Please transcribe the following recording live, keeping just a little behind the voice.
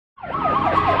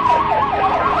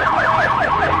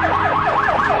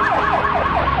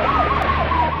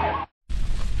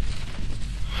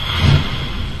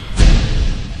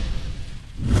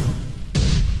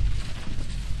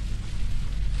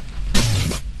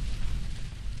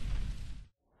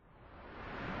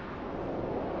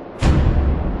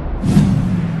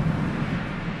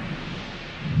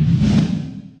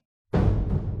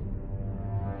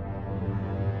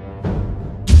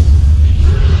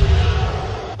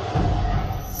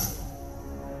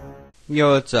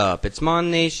Yo, what's up? It's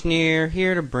Mon Nation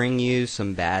here to bring you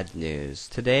some bad news.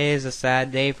 Today is a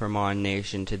sad day for Mon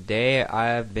Nation. Today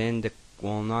I've been,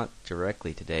 well, not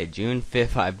directly today, June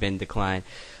 5th I've been declined.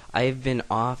 I've been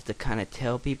off to kind of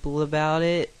tell people about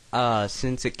it,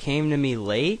 since it came to me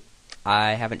late.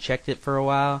 I haven't checked it for a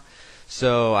while,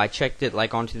 so I checked it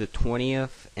like onto the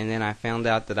 20th, and then I found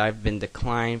out that I've been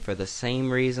declined for the same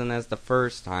reason as the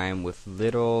first time, with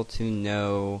little to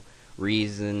no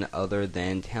reason other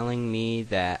than telling me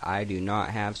that I do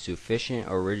not have sufficient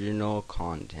original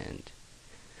content.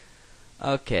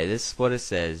 Okay, this is what it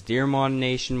says. Dear Mon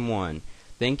Nation 1,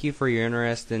 thank you for your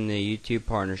interest in the YouTube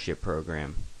Partnership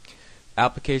Program.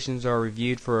 Applications are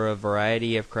reviewed for a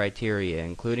variety of criteria,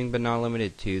 including but not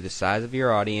limited to the size of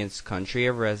your audience, country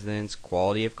of residence,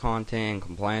 quality of content, and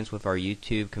compliance with our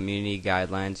YouTube community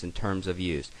guidelines and terms of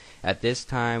use. At this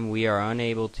time, we are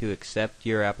unable to accept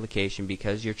your application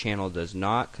because your channel does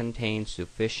not contain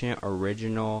sufficient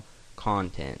original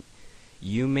content.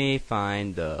 You may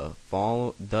find the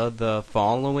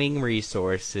following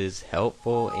resources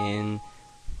helpful in...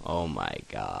 Oh my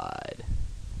god.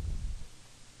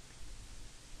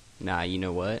 Nah, you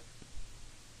know what?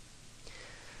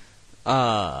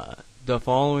 The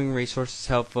following resources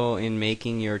helpful in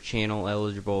making your channel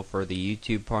eligible for the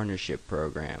YouTube Partnership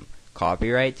Program.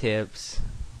 Copyright tips,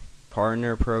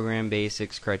 partner program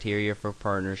basics, criteria for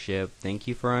partnership. Thank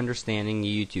you for understanding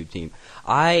the YouTube team.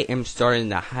 I am starting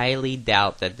to highly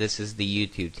doubt that this is the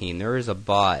YouTube team. There is a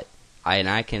bot, and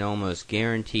I can almost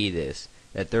guarantee this,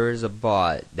 that there is a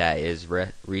bot that is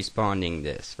responding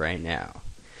this right now.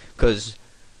 Because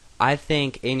I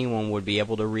think anyone would be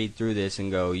able to read through this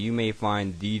and go, you may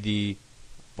find the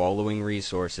following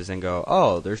resources, and go,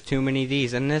 oh, there's too many of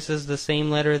these, and this is the same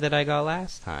letter that I got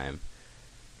last time.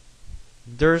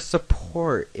 Their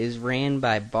support is ran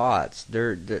by bots.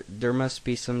 There must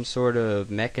be some sort of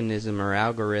mechanism or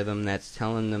algorithm that's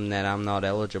telling them that I'm not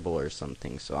eligible or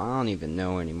something, so I don't even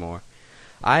know anymore.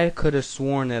 I could have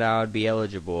sworn that I would be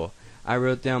eligible. I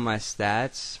wrote down my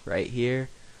stats right here.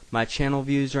 My channel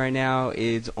views right now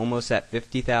is almost at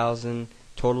 50,000.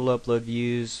 Total upload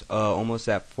views almost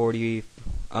at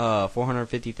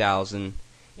 450,000.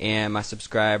 And my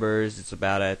subscribers, it's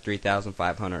about at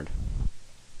 3,500.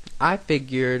 I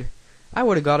figured I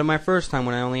would have got it my first time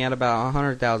when I only had about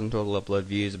 100,000 total upload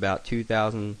views, about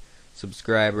 2,000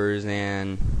 subscribers,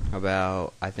 and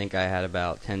about, I think I had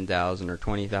about 10,000 or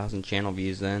 20,000 channel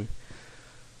views then.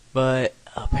 But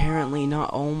apparently not.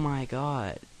 Oh my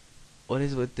god. What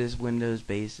is with this Windows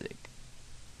Basic?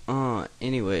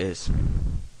 Anyways.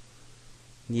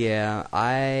 Yeah,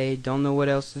 I don't know what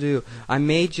else to do. I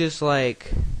may just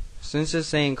since it's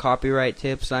saying copyright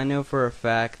tips, I know for a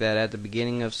fact that at the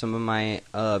beginning of some of my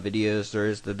videos there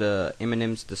is the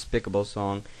Eminem's Despicable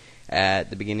song at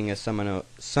the beginning of some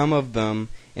of them,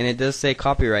 and it does say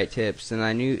copyright tips, and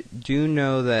I do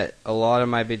know that a lot of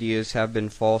my videos have been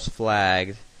false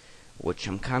flagged, which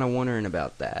I'm kind of wondering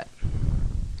about that.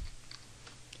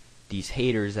 These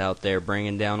haters out there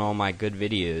bringing down all my good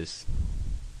videos.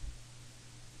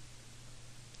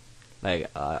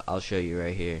 I'll show you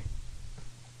right here.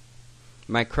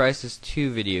 My Crysis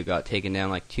 2 video got taken down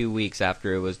like 2 weeks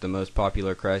after it was the most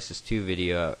popular Crysis 2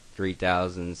 video at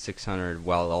 3,600,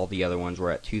 while all the other ones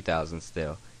were at 2,000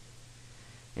 still.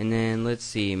 And then let's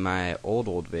see, my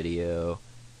old video,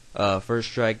 First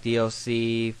Strike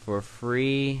DLC for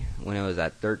free when it was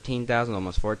at 13,000,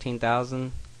 almost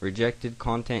 14,000. Rejected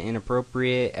content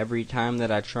inappropriate. Every time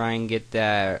that I try and get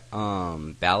that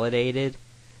validated,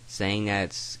 saying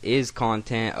that is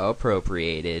content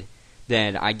appropriated,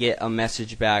 then I get a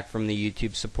message back from the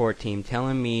YouTube support team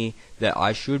telling me that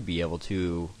I should be able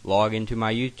to log into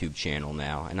my YouTube channel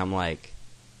now. And I'm like,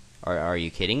 are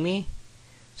you kidding me?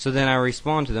 So then I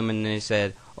respond to them, and they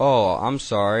said, oh, I'm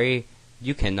sorry,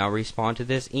 you cannot respond to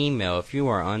this email. If you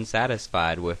are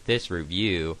unsatisfied with this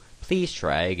review, please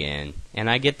try again. And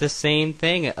I get the same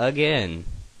thing again.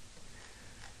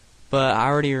 But I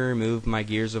already removed my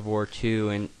Gears of War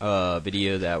 2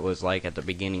 video that was at the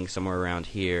beginning, somewhere around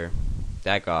here.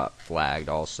 That got flagged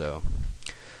also.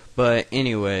 But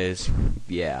anyways,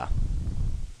 yeah.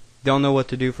 Don't know what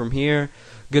to do from here.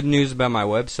 Good news about my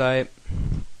website.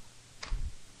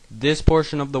 This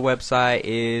portion of the website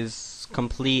is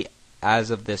complete as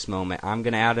of this moment. I'm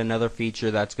going to add another feature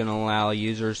that's going to allow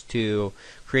users to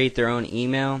create their own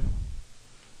email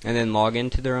and then log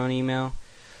into their own email.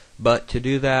 But to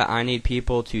do that, I need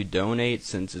people to donate,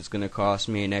 since it's going to cost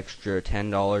me an extra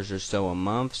 $10 or so a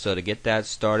month. So to get that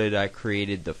started, I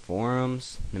created the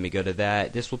forums. Let me go to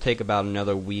that. This will take about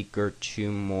another week or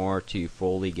two more to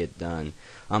fully get done.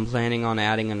 I'm planning on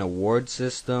adding an award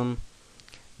system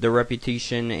the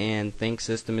reputation and think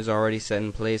system is already set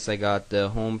in place. I got the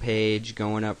home page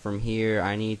going up from here.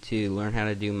 I need to learn how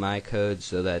to do my code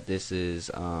so that this is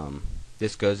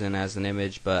this goes in as an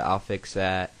image, but I'll fix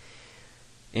that.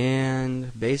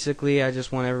 And basically, I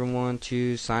just want everyone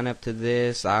to sign up to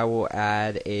this. I will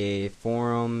add a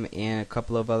forum and a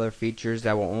couple of other features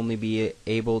that will only be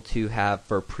able to have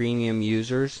for premium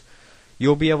users.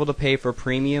 You'll be able to pay for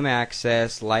premium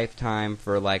access lifetime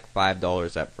for like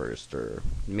 $5 at first, or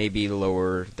maybe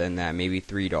lower than that, maybe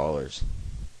 $3.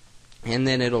 And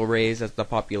then it'll raise as the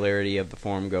popularity of the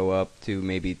forum go up to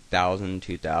maybe 1,000,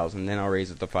 2,000. Then I'll raise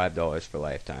it to $5 for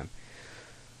lifetime.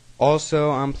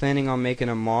 Also, I'm planning on making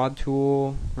a mod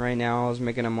tool. Right now I was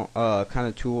making a kind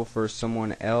of tool for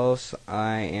someone else.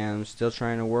 I am still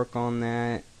trying to work on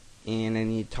that, and I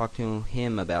need to talk to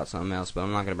him about something else, but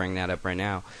I'm not going to bring that up right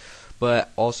now.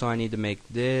 But also I need to make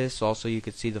this. Also, you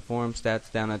can see the forum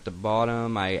stats down at the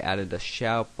bottom. I added a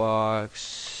shout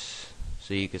box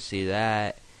so you can see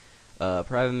that.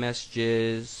 Private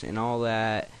messages and all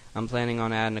that. I'm planning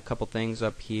on adding a couple things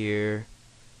up here.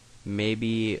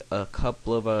 Maybe a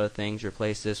couple of other things,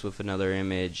 replace this with another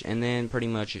image, and then pretty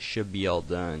much it should be all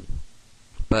done.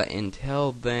 But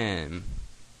until then,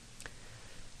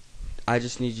 I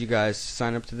just need you guys to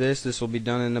sign up to this. This will be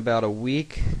done in about a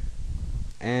week,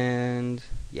 and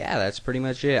yeah, that's pretty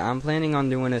much it. I'm planning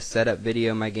on doing a setup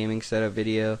video, my gaming setup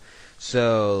video,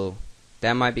 so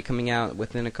that might be coming out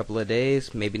within a couple of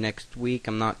days, maybe next week.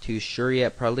 I'm not too sure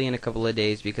yet, probably in a couple of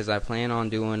days, because I plan on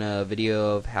doing a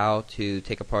video of how to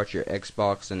take apart your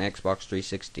Xbox and Xbox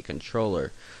 360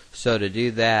 controller. So to do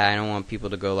that, I don't want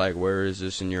people to go like, where is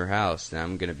this in your house? And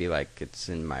I'm going to be like, it's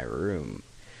in my room.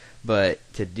 But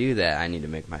to do that, I need to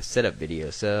make my setup video.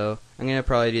 So I'm going to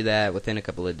probably do that within a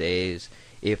couple of days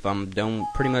if I'm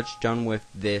pretty much done with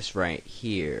this right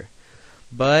here.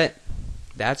 But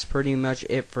that's pretty much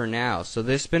it for now. So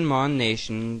this has been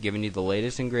ModNation, giving you the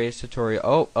latest and greatest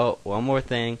tutorial. Oh, one more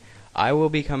thing. I will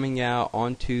be coming out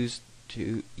on Tuesday,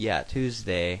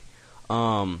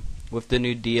 with the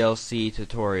new DLC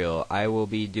tutorial. I will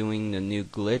be doing the new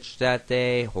glitch that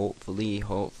day. Hopefully,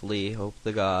 hope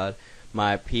to God,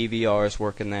 my PVR is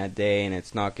working that day and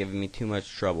it's not giving me too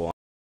much trouble.